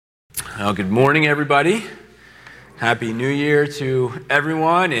Well, good morning, everybody. Happy New Year to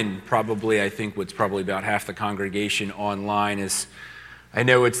everyone, and probably, I think what's probably about half the congregation online is, I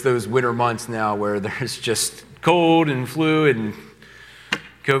know it's those winter months now where there's just cold and flu and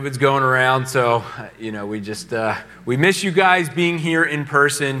COVID's going around, so, we miss you guys being here in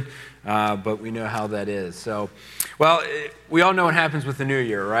person, but we know how that is. So, well, we all know what happens with the new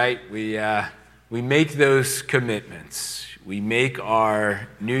year, right? We make those commitments. We make our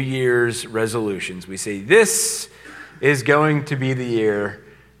New Year's resolutions. We say, this is going to be the year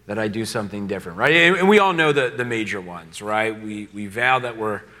that I do something different, right? And we all know the major ones, right? We vow that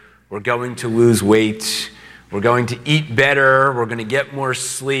we're going to lose weight, we're going to eat better, we're going to get more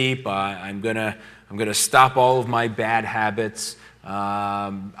sleep, I'm going to stop all of my bad habits,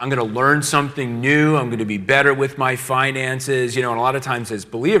 I'm going to learn something new, I'm going to be better with my finances, and a lot of times as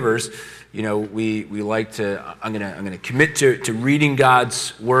believers, we like to, I'm going to commit to reading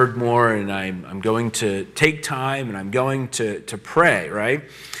God's word more, and I'm going to take time, and I'm going to pray, right?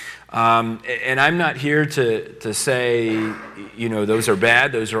 And I'm not here to say, those are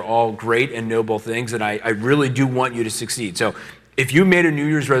bad. Those are all great and noble things, and I really do want you to succeed. So if you made a New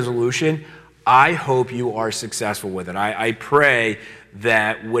Year's resolution, I hope you are successful with it. I pray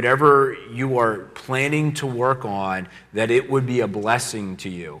that whatever you are planning to work on, that it would be a blessing to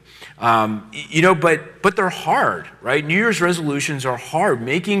you. But they're hard, right? New Year's resolutions are hard.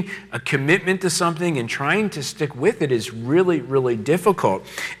 Making a commitment to something and trying to stick with it is really, really difficult.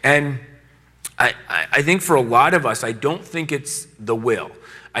 And I think for a lot of us, I don't think it's the will.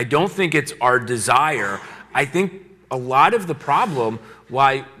 I don't think it's our desire. I think a lot of the problem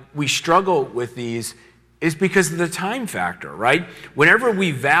why we struggle with these is because of the time factor, right? Whenever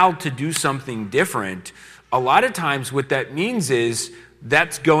we vow to do something different, a lot of times what that means is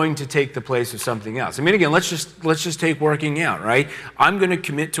that's going to take the place of something else. I mean, again, let's just take working out, right? I'm going to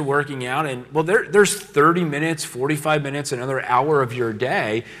commit to working out, and well, there's 30 minutes, 45 minutes, another hour of your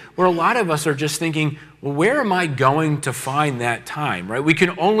day where a lot of us are just thinking, well, where am I going to find that time, right? We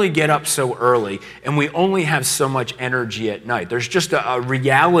can only get up so early, and we only have so much energy at night. There's just a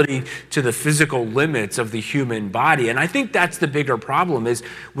reality to the physical limits of the human body, and I think that's the bigger problem is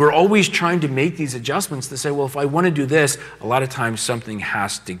we're always trying to make these adjustments to say, well, if I want to do this, a lot of times something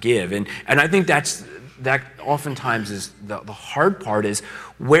has to give, and I think that oftentimes is the hard part is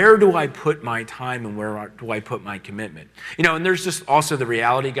where do I put my time and where do I put my commitment? And there's just also the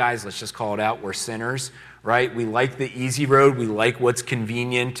reality, guys, let's just call it out, we're sinners, right? We like the easy road, we like what's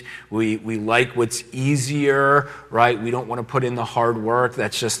convenient, we like what's easier, right? We don't want to put in the hard work,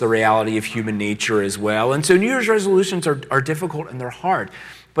 that's just the reality of human nature as well. And so New Year's resolutions are difficult and they're hard.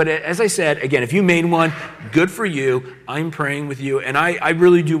 But as I said, again, if you made one, good for you. I'm praying with you. And I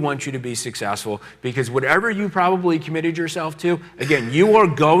really do want you to be successful because whatever you probably committed yourself to, again, you are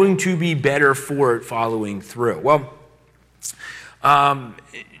going to be better for it following through. Well,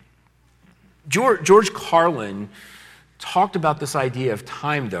 George Carlin talked about this idea of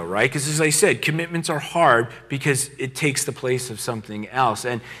time, though, right? Because as I said, commitments are hard because it takes the place of something else.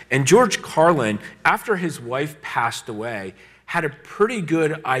 And George Carlin, after his wife passed away, had a pretty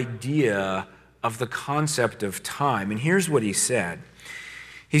good idea of the concept of time. And here's what he said.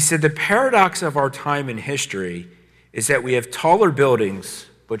 He said, the paradox of our time in history is that we have taller buildings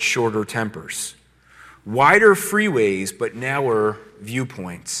but shorter tempers, wider freeways but narrower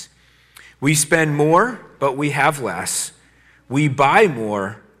viewpoints. We spend more but we have less. We buy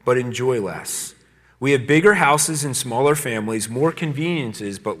more but enjoy less. We have bigger houses and smaller families, more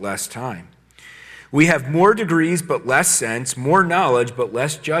conveniences but less time. We have more degrees but less sense, more knowledge but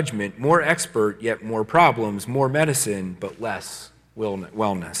less judgment, more expert yet more problems, more medicine but less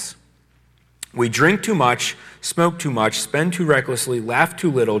wellness. We drink too much, smoke too much, spend too recklessly, laugh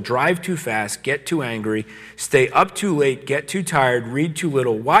too little, drive too fast, get too angry, stay up too late, get too tired, read too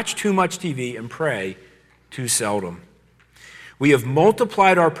little, watch too much TV, and pray too seldom. We have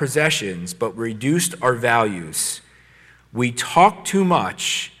multiplied our possessions but reduced our values. We talk too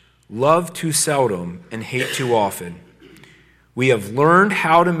much, love too seldom, and hate too often. We have learned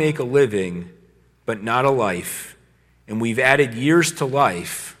how to make a living, but not a life. And we've added years to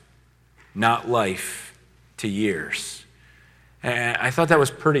life, not life to years. And I thought that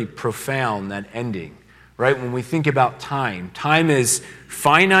was pretty profound, that ending, right? When we think about time is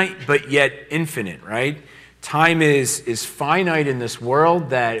finite, but yet infinite, right? Time is finite in this world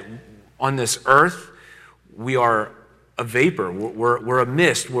that on this earth, we are a vapor, we're a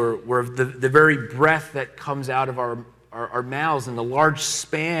mist, we're the very breath that comes out of our mouths in the large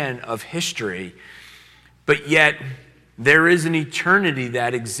span of history. But yet, there is an eternity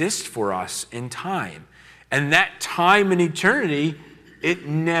that exists for us in time. And that time and eternity It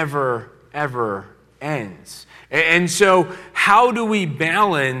never, ever ends. And so how do we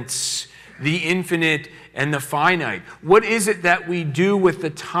balance the infinite and the finite? What is it that we do with the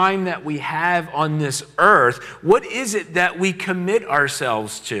time that we have on this earth? What is it that we commit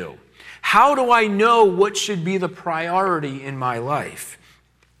ourselves to? How do I know what should be the priority in my life?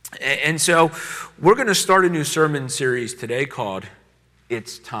 And so we're going to start a new sermon series today called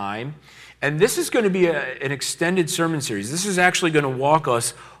It's Time. And this is going to be an extended sermon series. This is actually going to walk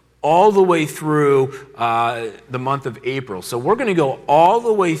us all the way through the month of April. So we're going to go all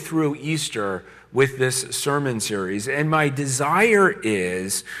the way through Easter with this sermon series. And my desire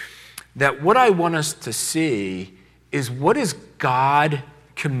is that what I want us to see is, what is God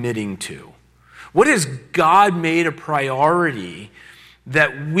committing to? What has God made a priority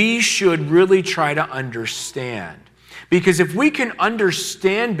that we should really try to understand? Because if we can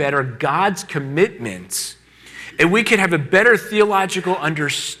understand better God's commitments, and we can have a better theological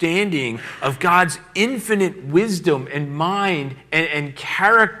understanding of God's infinite wisdom and mind and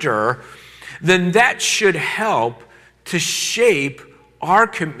character, then that should help to shape our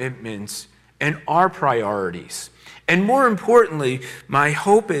commitments and our priorities. And more importantly, my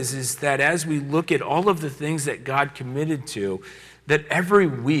hope is that as we look at all of the things that God committed to, that every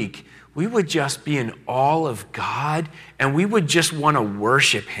week we would just be in awe of God and we would just want to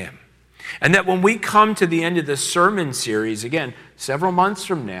worship Him. And that when we come to the end of the sermon series, again, several months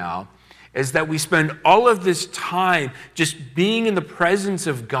from now, is that we spend all of this time just being in the presence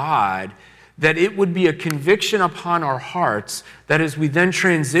of God, that it would be a conviction upon our hearts that as we then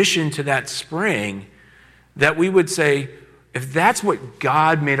transition to that spring, that we would say, if that's what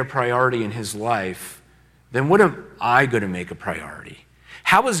God made a priority in His life, then what am I going to make a priority?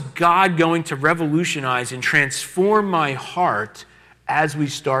 How is God going to revolutionize and transform my heart as we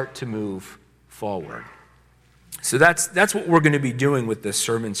start to move forward? So that's what we're going to be doing with this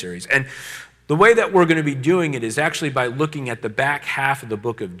sermon series. And the way that we're going to be doing it is actually by looking at the back half of the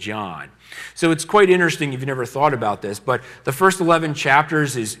book of John. So it's quite interesting if you've never thought about this, but the first 11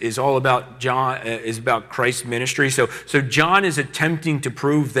 chapters is all about John, is about Christ's ministry. So John is attempting to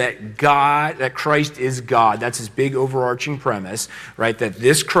prove that Christ is God. That's his big overarching premise, right? That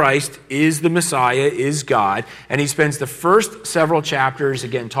this Christ is the Messiah, is God. And he spends the first several chapters,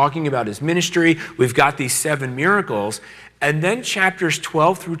 again, talking about his ministry. We've got these 7 miracles. And then chapters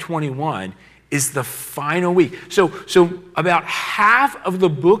 12 through 21 is the final week. So about half of the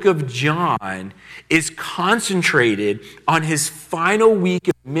book of John is concentrated on his final week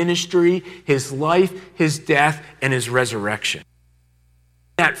of ministry, his life, his death, and his resurrection.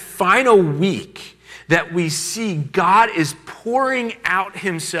 That final week that we see God is pouring out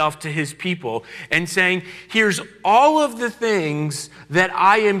himself to his people and saying, here's all of the things that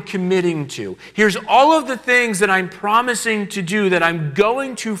I am committing to. Here's all of the things that I'm promising to do, that I'm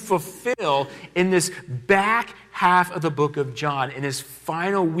going to fulfill in this back half of the book of John, in his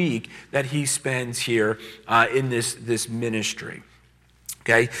final week that he spends here in this ministry.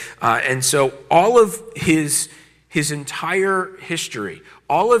 Okay? And so all of his entire history,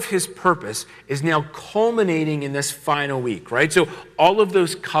 all of his purpose is now culminating in this final week, right? So all of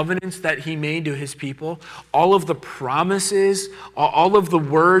those covenants that he made to his people, all of the promises, all of the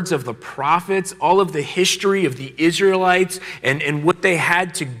words of the prophets, all of the history of the Israelites and what they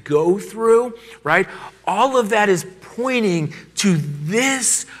had to go through, right? All of that is pointing to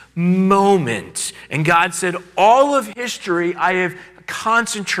this moment. And God said, all of history I have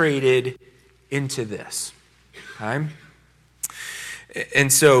concentrated into this. Okay?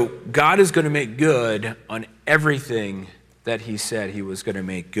 And so God is going to make good on everything that he said he was going to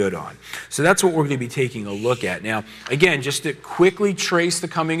make good on. So that's what we're going to be taking a look at. Now, again, just to quickly trace the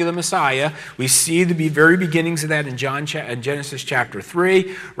coming of the Messiah, we see the very beginnings of that in Genesis chapter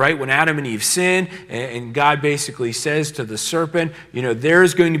 3, right? When Adam and Eve sin, and God basically says to the serpent,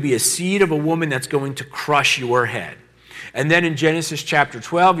 there's going to be a seed of a woman that's going to crush your head. And then in Genesis chapter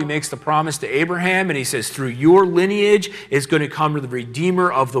 12, he makes the promise to Abraham, and he says, through your lineage is going to come the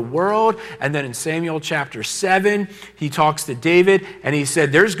Redeemer of the world. And then in Samuel chapter 7, he talks to David, and he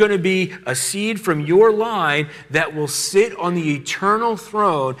said, there's going to be a seed from your line that will sit on the eternal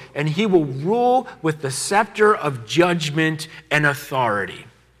throne, and he will rule with the scepter of judgment and authority.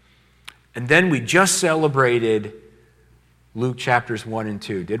 And then we just celebrated Luke chapters 1 and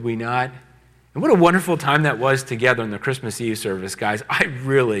 2, did we not? And what a wonderful time that was together in the Christmas Eve service, guys. I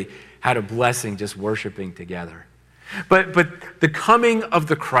really had a blessing just worshiping together. But the coming of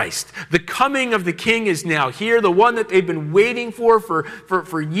the Christ, the coming of the King is now here, the one that they've been waiting for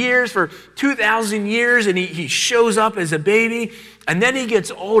years, for 2,000 years, and he shows up as a baby, and then he gets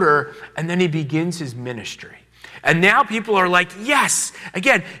older, and then he begins his ministry. And now people are like, yes,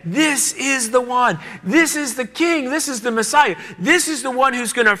 again, this is the one. This is the king. This is the Messiah. This is the one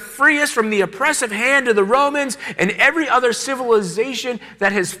who's going to free us from the oppressive hand of the Romans and every other civilization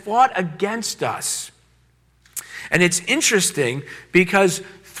that has fought against us. And it's interesting because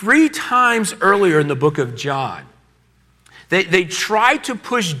 3 times earlier in the book of John, they try to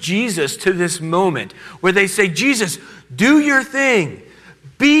push Jesus to this moment where they say, Jesus, do your thing.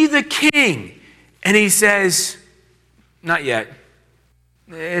 Be the king. And he says, not yet.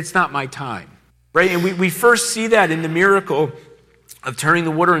 It's not my time. Right? And we first see that in the miracle of turning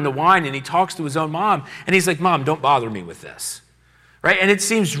the water into wine. And he talks to his own mom. And he's like, Mom, don't bother me with this. Right? And it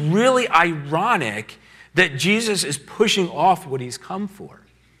seems really ironic that Jesus is pushing off what he's come for.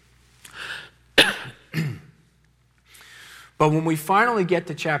 But when we finally get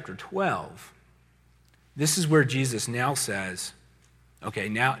to chapter 12, this is where Jesus now says, okay,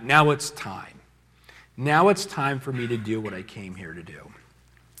 now it's time. Now it's time for me to do what I came here to do.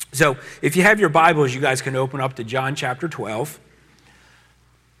 So if you have your Bibles, you guys can open up to John chapter 12.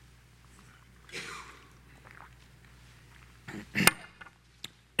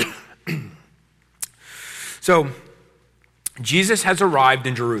 So Jesus has arrived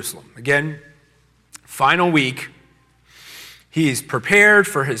in Jerusalem. Again, final week. He's prepared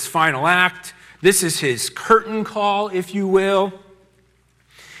for his final act. This is his curtain call, if you will.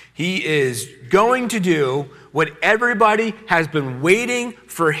 He is going to do what everybody has been waiting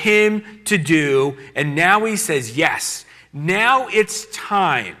for him to do, and now he says, yes, now it's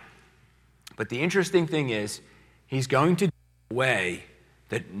time. But the interesting thing is, he's going to do it in a way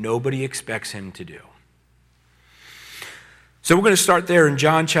that nobody expects him to do. So we're going to start there in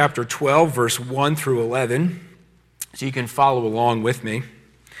John chapter 12, verse 1 through 11, so you can follow along with me. It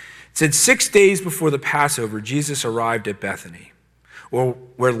said, 6 days before the Passover, Jesus arrived at Bethany, or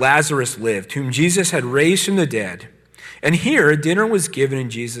where Lazarus lived, whom Jesus had raised from the dead. And here a dinner was given in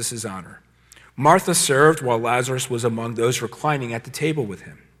Jesus' honor. Martha served while Lazarus was among those reclining at the table with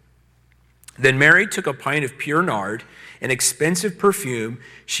him. Then Mary took a pint of pure nard, an expensive perfume.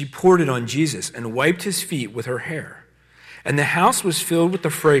 She poured it on Jesus and wiped his feet with her hair. And the house was filled with the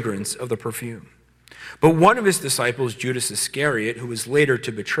fragrance of the perfume. But one of his disciples, Judas Iscariot, who was later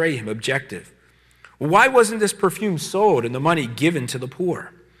to betray him, objected. Why wasn't this perfume sold and the money given to the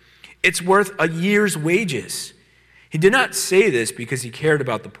poor? It's worth a year's wages. He did not say this because he cared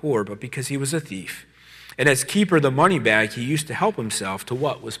about the poor, but because he was a thief. And as keeper of the money bag, he used to help himself to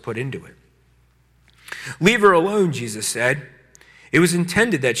what was put into it. Leave her alone, Jesus said. It was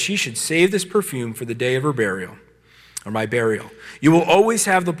intended that she should save this perfume for the day of her burial, or my burial. You will always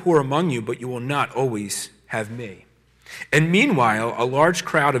have the poor among you, but you will not always have me. And meanwhile, a large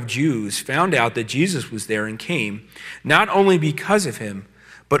crowd of Jews found out that Jesus was there and came, not only because of him,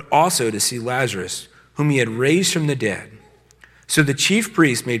 but also to see Lazarus, whom he had raised from the dead. So the chief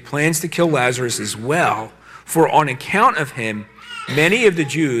priests made plans to kill Lazarus as well, for on account of him, many of the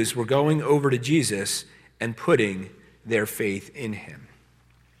Jews were going over to Jesus and putting their faith in him.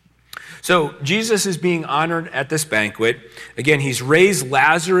 So Jesus is being honored at this banquet. Again, he's raised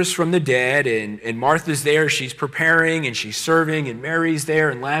Lazarus from the dead, and Martha's there. She's preparing, and she's serving, and Mary's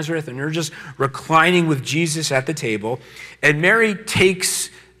there, and Lazarus, and they're just reclining with Jesus at the table. And Mary takes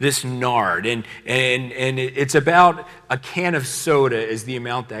this nard, and it's about a can of soda is the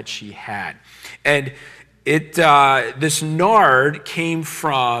amount that she had. And this nard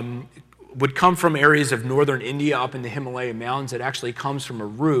would come from areas of northern India up in the Himalaya mountains. It actually comes from a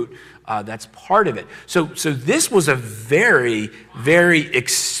root that's part of it. So this was a very, very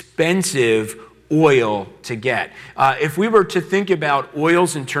expensive oil to get. If we were to think about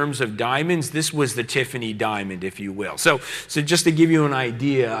oils in terms of diamonds, this was the Tiffany diamond, if you will. So just to give you an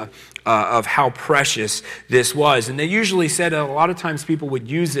idea of how precious this was. And they usually said a lot of times people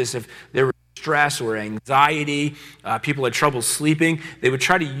would use this if there were stress or anxiety, people had trouble sleeping. They would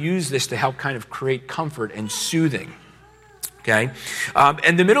try to use this to help kind of create comfort and soothing. Okay,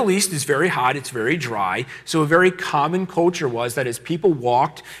 and the Middle East is very hot, it's very dry, so a very common culture was that as people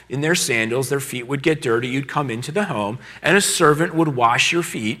walked in their sandals, their feet would get dirty, you'd come into the home, and a servant would wash your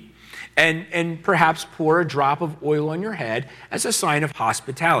feet and perhaps pour a drop of oil on your head as a sign of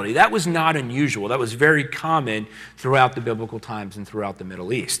hospitality. That was not unusual, that was very common throughout the biblical times and throughout the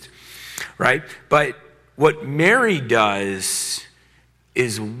Middle East, right? But what Mary does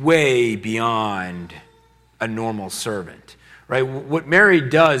is way beyond a normal servant. Right? What Mary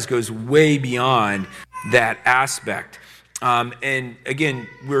does goes way beyond that aspect. And again,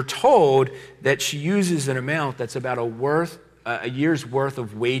 we're told that she uses an amount that's about a year's worth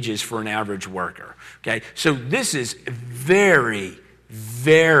of wages for an average worker. Okay? So this is very,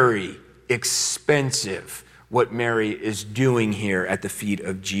 very expensive what Mary is doing here at the feet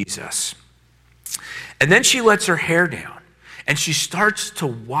of Jesus. And then she lets her hair down, and she starts to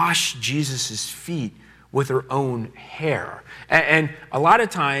wash Jesus' feet with her own hair. And a lot of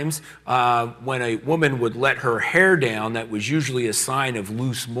times when a woman would let her hair down, that was usually a sign of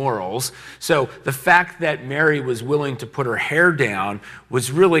loose morals. So the fact that Mary was willing to put her hair down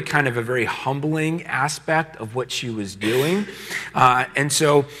was really kind of a very humbling aspect of what she was doing. And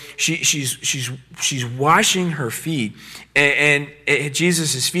so she's washing her feet and at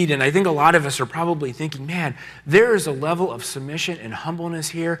Jesus' feet. And I think a lot of us are probably thinking, man, there is a level of submission and humbleness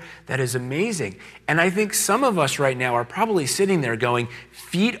here that is amazing. And I think some of us right now are probably sitting there going,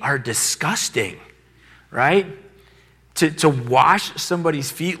 feet are disgusting, right? To wash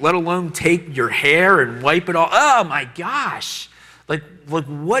somebody's feet, let alone take your hair and wipe it all. Oh my gosh. Like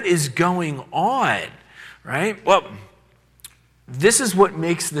what is going on, right? Well, this is what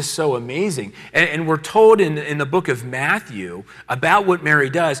makes this so amazing. And we're told in the book of Matthew about what Mary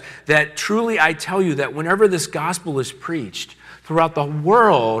does, that truly I tell you that whenever this gospel is preached throughout the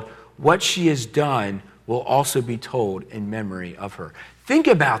world, what she has done will also be told in memory of her. Think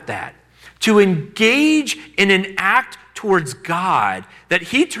about that. To engage in an act towards God, that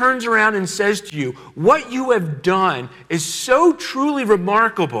he turns around and says to you, what you have done is so truly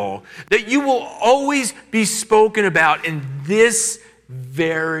remarkable that you will always be spoken about in this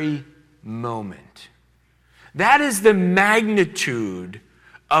very moment. That is the magnitude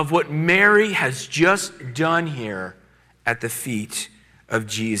of what Mary has just done here at the feet of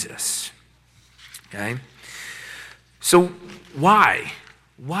Jesus. Okay? So why?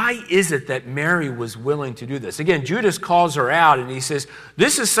 Why is it that Mary was willing to do this? Again, Judas calls her out and he says,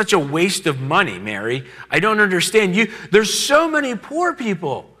 this is such a waste of money, Mary. I don't understand you. There's so many poor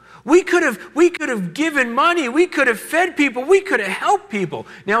people. We could have given money. We could have fed people. We could have helped people.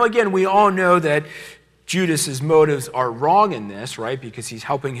 Now, again, we all know that Judas's motives are wrong in this, right? Because he's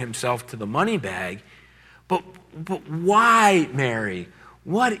helping himself to the money bag. But why, Mary?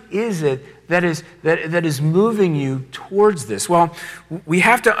 What is it that is moving you towards this? Well, we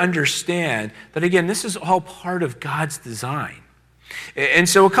have to understand that, again, this is all part of God's design. And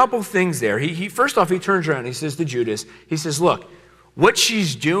so a couple things there. First off, he turns around and he says to Judas, he says, look, what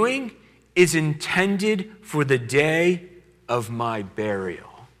she's doing is intended for the day of my burial.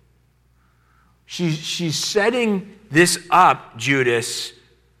 She's setting this up, Judas,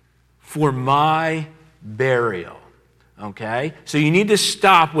 for my burial. Okay? So you need to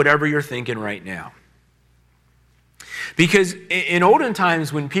stop whatever you're thinking right now. Because in olden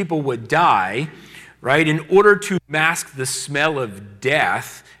times when people would die, right, in order to mask the smell of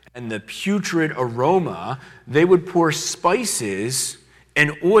death and the putrid aroma, they would pour spices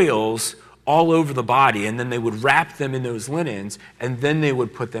and oils all over the body, and then they would wrap them in those linens, and then they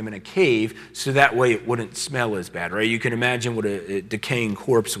would put them in a cave so that way it wouldn't smell as bad, right? You can imagine what a decaying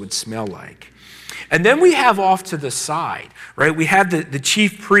corpse would smell like. And then we have off to the side, right? We have the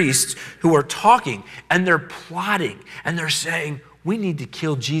chief priests who are talking, and they're plotting, and they're saying, we need to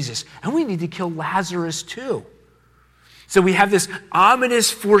kill Jesus, and we need to kill Lazarus too. So we have this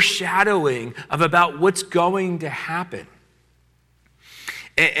ominous foreshadowing of about what's going to happen.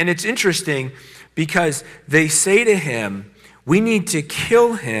 And it's interesting because they say to him, we need to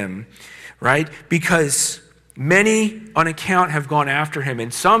kill him, right? Because many on account have gone after him.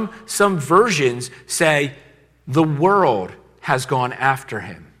 And some versions say the world has gone after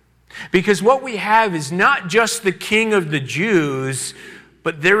him. Because what we have is not just the King of the Jews,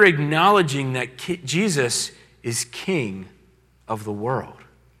 but they're acknowledging that Jesus is King of the world.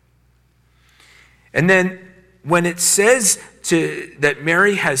 And then when it says that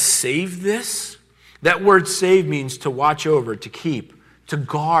Mary has saved this, that word save means to watch over, to keep, to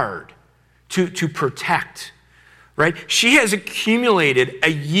guard, to protect. Right? She has accumulated a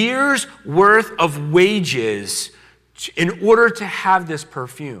year's worth of wages in order to have this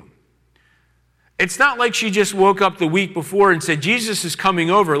perfume. It's not like she just woke up the week before and said, Jesus is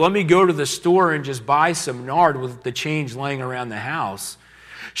coming over. Let me go to the store and just buy some nard with the change laying around the house.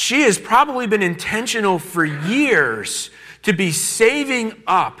 She has probably been intentional for years to be saving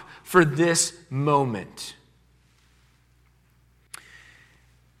up for this moment.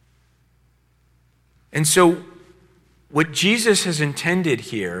 And so what Jesus has intended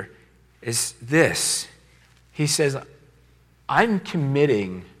here is this. He says, I'm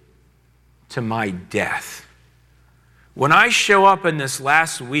committing to my death. When I show up in this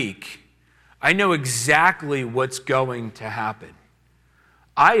last week, I know exactly what's going to happen.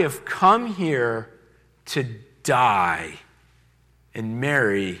 I have come here to die, and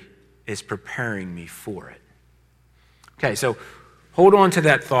Mary is preparing me for it. Okay, so hold on to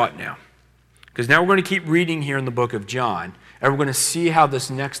that thought now. Because now we're going to keep reading here in the book of John, and we're going to see how this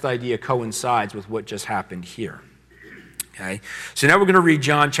next idea coincides with what just happened here. Okay? So now we're going to read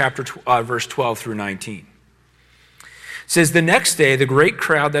John verse 12 through 19. It says, "The next day, the great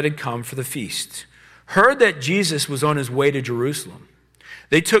crowd that had come for the feast heard that Jesus was on his way to Jerusalem.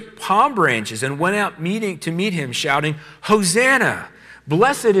 They took palm branches and went out to meet him, shouting, 'Hosanna!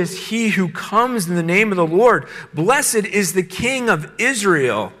 Blessed is he who comes in the name of the Lord. Blessed is the King of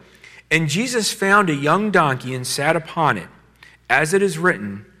Israel.' And Jesus found a young donkey and sat upon it. As it is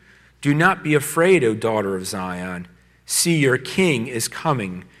written, 'Do not be afraid, O daughter of Zion. See, your king is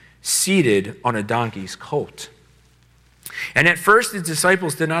coming, seated on a donkey's colt.'" And at first his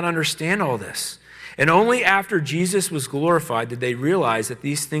disciples did not understand all this. And only after Jesus was glorified did they realize that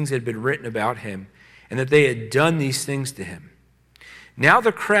these things had been written about him and that they had done these things to him. Now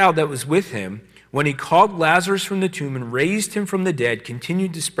the crowd that was with him, when he called Lazarus from the tomb and raised him from the dead,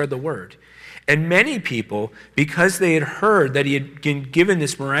 continued to spread the word. And many people, because they had heard that he had been given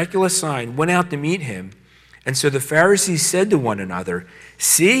this miraculous sign, went out to meet him. And so the Pharisees said to one another,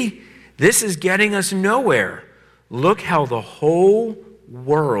 "See, this is getting us nowhere. Look how the whole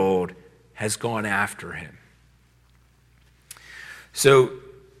world has gone after him." So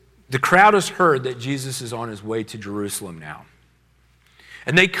the crowd has heard that Jesus is on his way to Jerusalem now.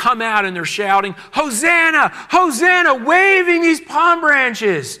 And they come out and they're shouting, "Hosanna! Hosanna!" waving these palm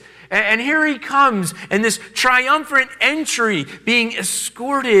branches. And here he comes in this triumphant entry, being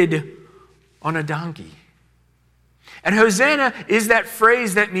escorted on a donkey. And Hosanna is that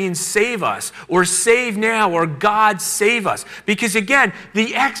phrase that means save us, or save now, or God save us. Because again,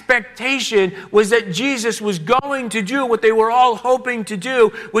 the expectation was that Jesus was going to do what they were all hoping to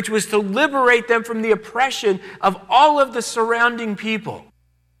do, which was to liberate them from the oppression of all of the surrounding people.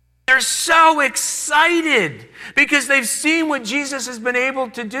 They're so excited because they've seen what Jesus has been able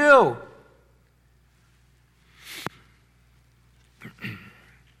to do.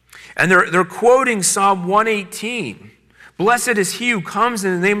 And they're quoting Psalm 118. "Blessed is he who comes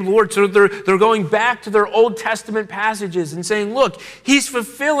in the name of the Lord." So they're going back to their Old Testament passages and saying, look, he's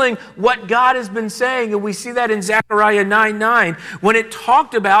fulfilling what God has been saying. And we see that in Zechariah 9:9, when it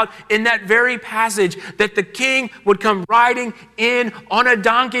talked about in that very passage that the king would come riding in on a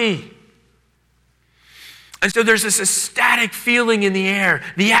donkey. And so there's this ecstatic feeling in the air.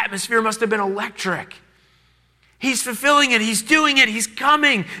 The atmosphere must have been electric. He's fulfilling it. He's doing it. He's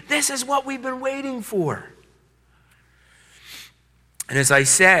coming. This is what we've been waiting for. And as I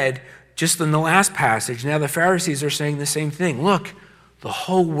said, just in the last passage, now the Pharisees are saying the same thing. Look, the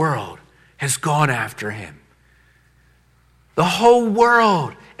whole world has gone after him. The whole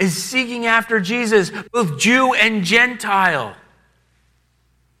world is seeking after Jesus, both Jew and Gentile.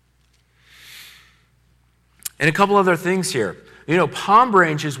 And a couple other things here. You know, palm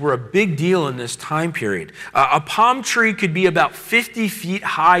branches were a big deal in this time period. A palm tree could be about 50 feet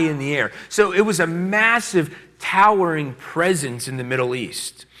high in the air. So it was a massive, towering presence in the Middle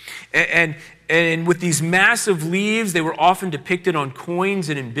East. And with these massive leaves, they were often depicted on coins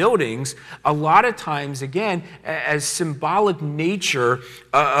and in buildings, a lot of times, again, as symbolic nature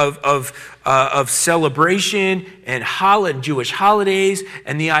of celebration and Jewish holidays,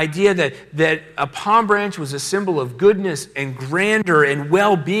 and the idea that a palm branch was a symbol of goodness and grandeur and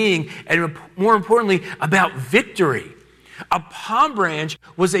well-being, and more importantly, about victory. A palm branch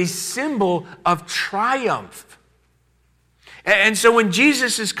was a symbol of triumph. And so when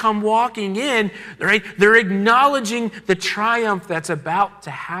Jesus has come walking in, right, they're acknowledging the triumph that's about to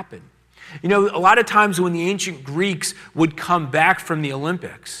happen. You know, a lot of times when the ancient Greeks would come back from the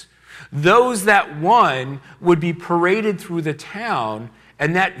Olympics, those that won would be paraded through the town,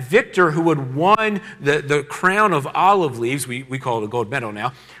 and that victor who had won the crown of olive leaves, we call it a gold medal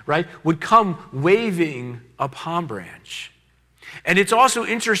now, right, would come waving a palm branch. And it's also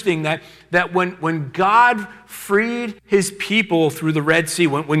interesting that when God freed his people through the Red Sea,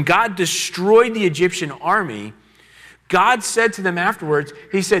 when God destroyed the Egyptian army, God said to them afterwards,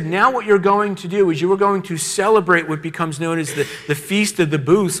 he said, now what you're going to do is you are going to celebrate what becomes known as the Feast of the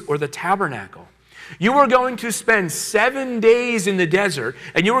Booths, or the Tabernacle. You are going to spend 7 days in the desert,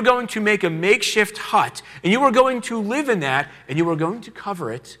 and you are going to make a makeshift hut, and you are going to live in that, and you are going to cover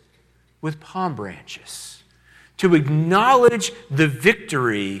it with palm branches, to acknowledge the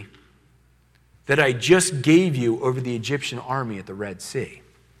victory that I just gave you over the Egyptian army at the Red Sea.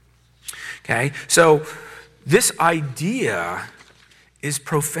 Okay, so this idea is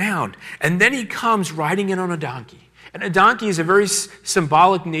profound. And then he comes riding in on a donkey. And a donkey is a very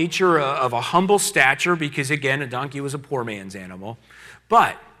symbolic nature of a humble stature, because again, a donkey was a poor man's animal.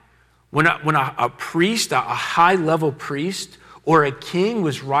 But when a priest, a high-level priest, or a king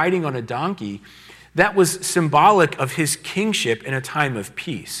was riding on a donkey, that was symbolic of his kingship in a time of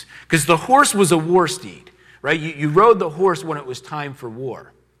peace. Because the horse was a war steed, right? You rode the horse when it was time for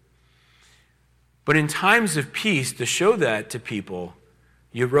war. But in times of peace, to show that to people,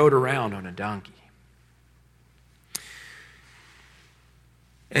 you rode around on a donkey.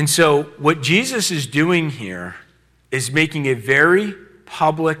 And so what Jesus is doing here is making a very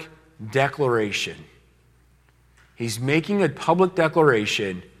public declaration. He's making a public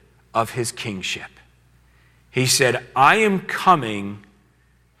declaration of his kingship. He said, I am coming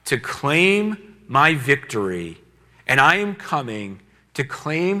to claim my victory, and I am coming to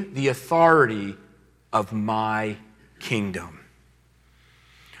claim the authority of my kingdom.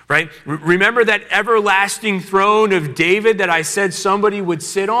 Right? Remember that everlasting throne of David that I said somebody would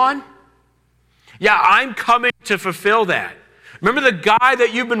sit on? Yeah, I'm coming to fulfill that. Remember the guy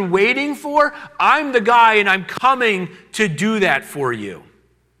that you've been waiting for? I'm the guy, and I'm coming to do that for you.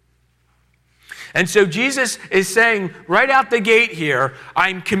 And so Jesus is saying right out the gate here,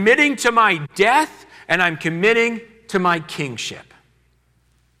 I'm committing to my death, and I'm committing to my kingship.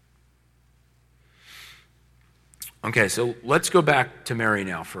 Okay, so let's go back to Mary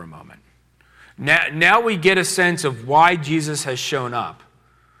now for a moment. Now we get a sense of why Jesus has shown up.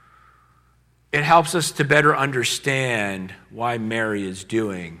 It helps us to better understand why Mary is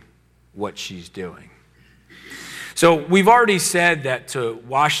doing what she's doing. So we've already said that to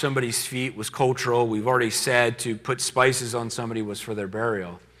wash somebody's feet was cultural. We've already said to put spices on somebody was for their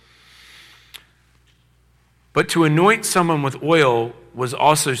burial. But to anoint someone with oil was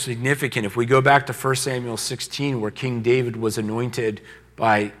also significant. If we go back to 1 Samuel 16, where King David was anointed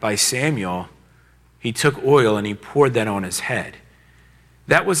by Samuel, he took oil and he poured that on his head.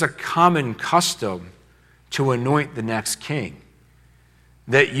 That was a common custom to anoint the next king.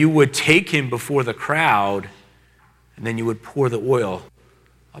 That you would take him before the crowd and then you would pour the oil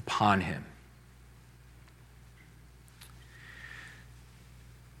upon him.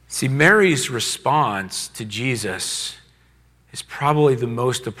 See, Mary's response to Jesus is probably the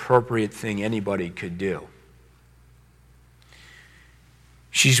most appropriate thing anybody could do.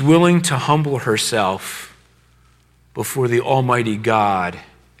 She's willing to humble herself before the Almighty God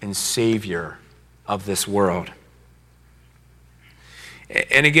and Savior of this world.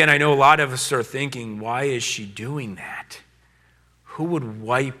 And again, I know a lot of us are thinking, why is she doing that? Who would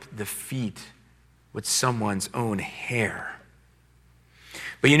wipe the feet with someone's own hair?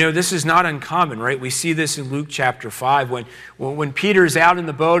 But you know, this is not uncommon, right? We see this in Luke chapter 5 when Peter's out in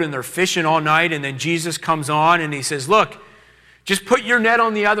the boat and they're fishing all night, and then Jesus comes on and he says, look, just put your net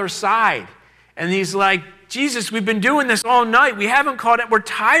on the other side. And he's like, Jesus, we've been doing this all night. We haven't caught it. We're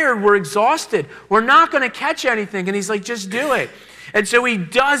tired. We're exhausted. We're not going to catch anything. And he's like, just do it. And so he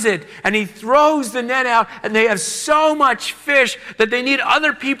does it, and he throws the net out, and they have so much fish that they need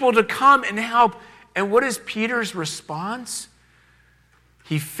other people to come and help. And what is Peter's response?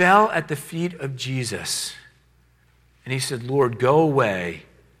 He fell at the feet of Jesus, and he said, Lord, go away.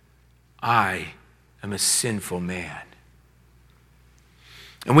 I am a sinful man.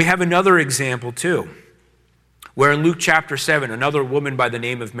 And we have another example too, where in Luke chapter 7, another woman by the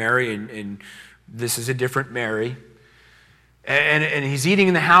name of Mary, and this is a different Mary, and he's eating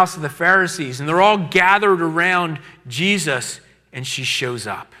in the house of the Pharisees, and they're all gathered around Jesus, and she shows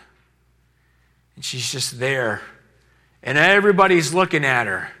up. And she's just there. And everybody's looking at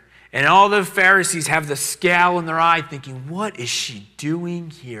her. And all the Pharisees have the scowl in their eye thinking, what is she doing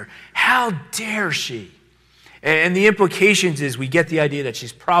here? How dare she? And the implications is we get the idea that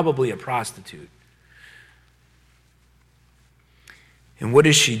she's probably a prostitute. And what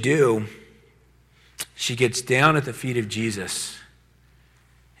does she do? She gets down at the feet of Jesus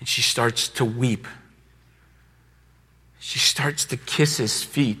and she starts to weep. She starts to kiss his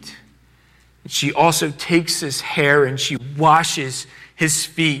feet. She also takes his hair and she washes his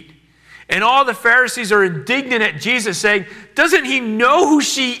feet. And all the Pharisees are indignant at Jesus, saying, doesn't he know who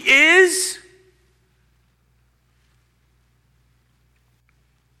she is?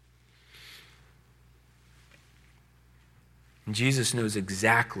 And Jesus knows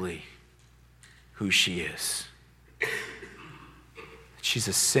exactly who she is. She's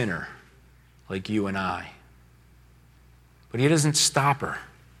a sinner like you and I. But he doesn't stop her.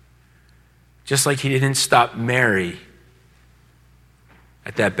 Just like he didn't stop Mary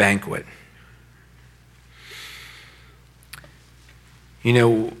at that banquet. You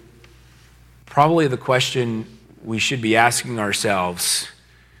know, probably the question we should be asking ourselves,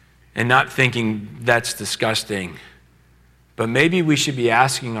 and not thinking that's disgusting, but maybe we should be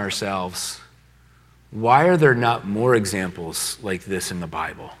asking ourselves, why are there not more examples like this in the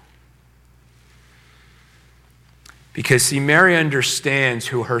Bible? Because, see, Mary understands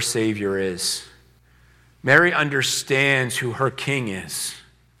who her Savior is. Mary understands who her King is.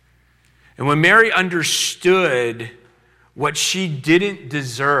 And when Mary understood what she didn't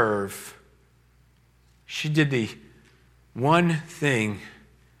deserve, she did the one thing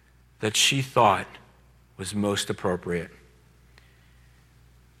that she thought was most appropriate.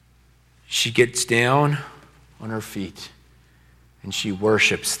 She gets down on her feet and she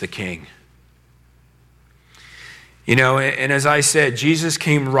worships the King. You know, and as I said, Jesus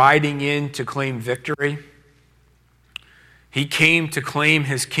came riding in to claim victory. He came to claim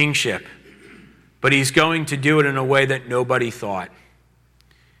his kingship, but he's going to do it in a way that nobody thought.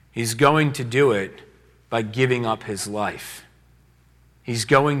 He's going to do it by giving up his life. He's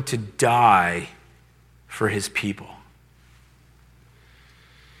going to die for his people.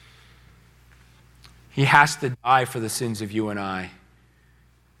 He has to die for the sins of you and I.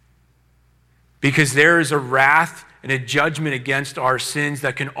 Because there is a wrath and a judgment against our sins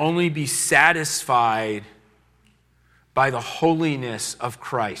that can only be satisfied by the holiness of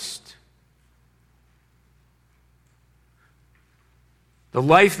Christ. The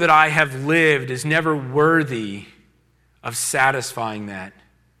life that I have lived is never worthy of satisfying that.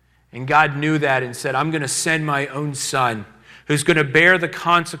 And God knew that and said, I'm going to send my own Son who's going to bear the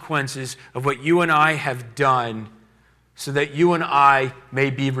consequences of what you and I have done so that you and I may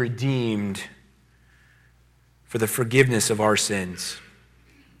be redeemed for the forgiveness of our sins.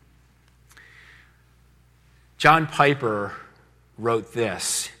 John Piper wrote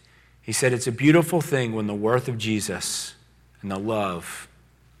this. He said, it's a beautiful thing when the worth of Jesus and the love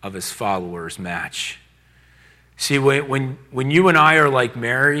of his followers match. See, when you and I are like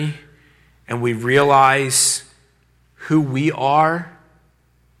Mary and we realize who we are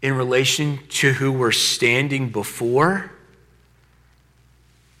in relation to who we're standing before,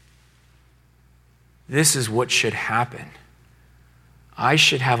 this is what should happen. I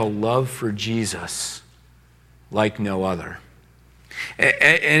should have a love for Jesus like no other.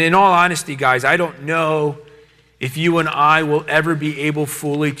 And in all honesty, guys, I don't know if you and I will ever be able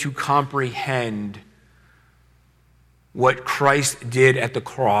fully to comprehend what Christ did at the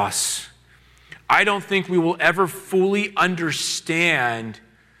cross. I don't think we will ever fully understand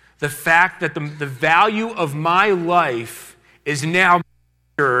the fact that the value of my life is now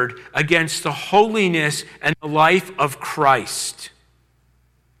measured against the holiness and the life of Christ.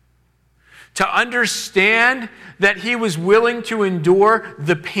 To understand that he was willing to endure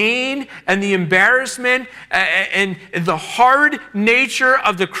the pain and the embarrassment and the hard nature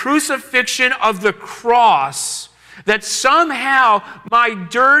of the crucifixion of the cross, that somehow my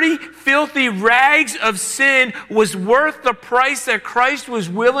dirty, filthy rags of sin was worth the price that Christ was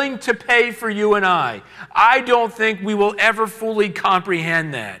willing to pay for you and I. I don't think we will ever fully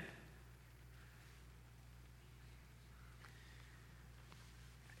comprehend that.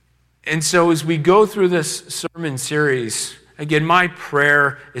 And so as we go through this sermon series, again, my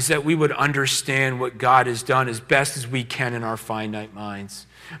prayer is that we would understand what God has done as best as we can in our finite minds.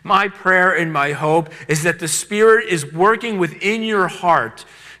 My prayer and my hope is that the Spirit is working within your heart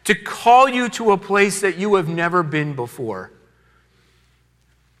to call you to a place that you have never been before.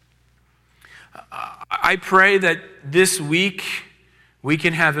 I pray that this week we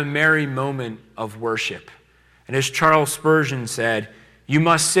can have a merry moment of worship. And as Charles Spurgeon said, you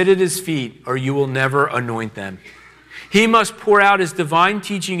must sit at his feet or you will never anoint them. He must pour out his divine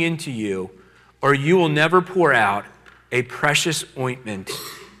teaching into you or you will never pour out a precious ointment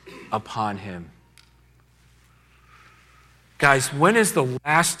upon him. Guys, when is the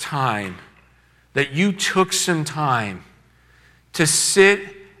last time that you took some time to sit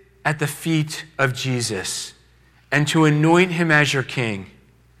at the feet of Jesus and to anoint him as your king?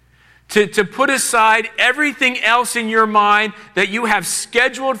 To put aside everything else in your mind that you have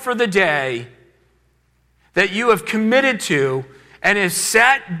scheduled for the day, that you have committed to, and have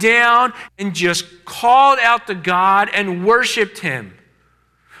sat down and just called out to God and worshiped him.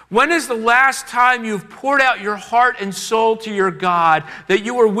 When is the last time you've poured out your heart and soul to your God that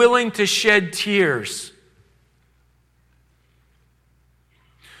you were willing to shed tears?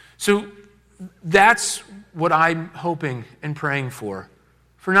 So that's what I'm hoping and praying for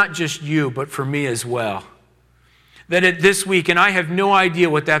not just you, but for me as well. That this week, and I have no idea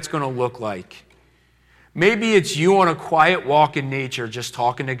what that's going to look like. Maybe it's you on a quiet walk in nature just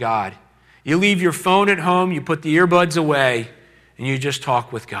talking to God. You leave your phone at home, you put the earbuds away, and you just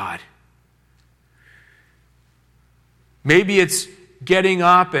talk with God. Maybe it's getting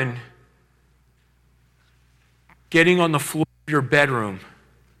up and getting on the floor of your bedroom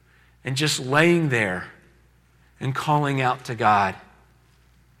and just laying there and calling out to God.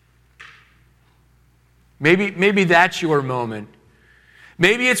 Maybe that's your moment.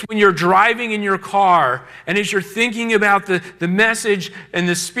 Maybe it's when you're driving in your car and as you're thinking about the message and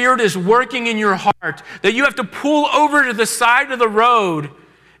the Spirit is working in your heart that you have to pull over to the side of the road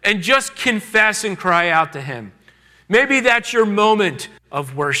and just confess and cry out to Him. Maybe that's your moment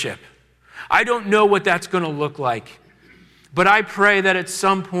of worship. I don't know what that's going to look like, but I pray that at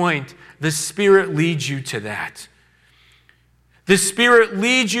some point the Spirit leads you to that. The Spirit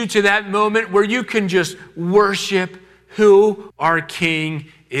leads you to that moment where you can just worship who our King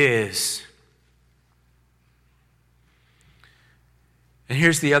is. And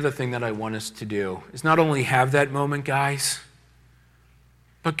here's the other thing that I want us to do, is not only have that moment, guys,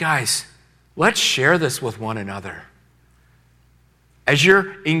 but guys, let's share this with one another. As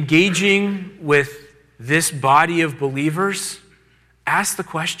you're engaging with this body of believers, ask the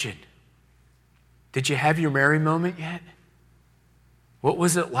question, did you have your Mary moment yet? What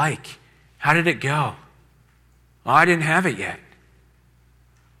was it like? How did it go? Oh, I didn't have it yet.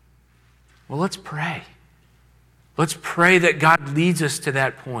 Well, let's pray. Let's pray that God leads us to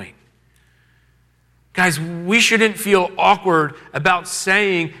that point. Guys, we shouldn't feel awkward about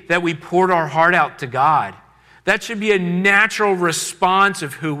saying that we poured our heart out to God. That should be a natural response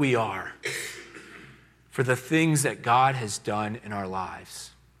of who we are for the things that God has done in our lives.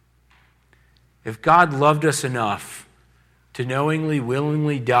 If God loved us enough to knowingly,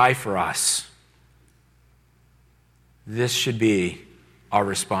 willingly die for us, this should be our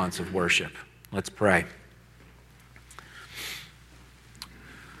response of worship. Let's pray.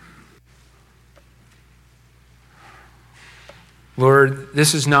 Lord,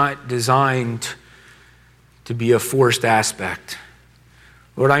 this is not designed to be a forced aspect.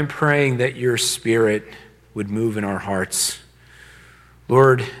 Lord, I'm praying that your Spirit would move in our hearts.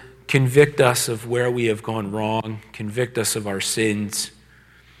 Lord, convict us of where we have gone wrong. Convict us of our sins.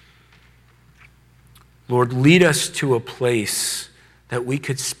 Lord, lead us to a place that we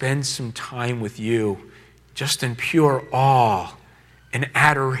could spend some time with you just in pure awe and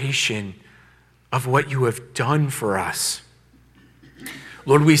adoration of what you have done for us.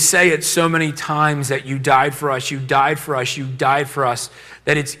 Lord, we say it so many times that you died for us, you died for us, you died for us,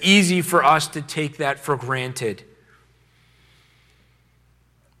 that it's easy for us to take that for granted.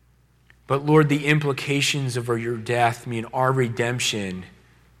 But Lord, the implications of your death mean our redemption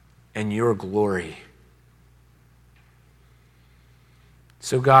and your glory.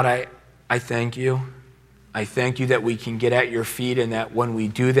 So God, I thank you. I thank you that we can get at your feet and that when we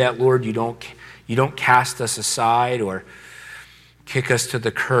do that, Lord, you don't cast us aside or kick us to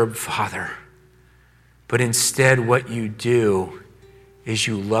the curb, Father. But instead, what you do is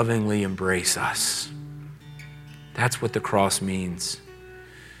you lovingly embrace us. That's what the cross means.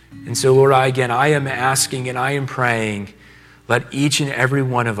 And so, Lord, I am asking and I am praying, let each and every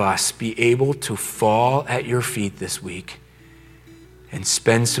one of us be able to fall at your feet this week and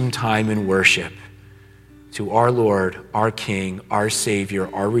spend some time in worship to our Lord, our King, our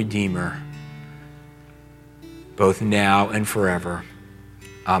Savior, our Redeemer, both now and forever.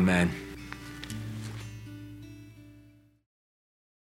 Amen.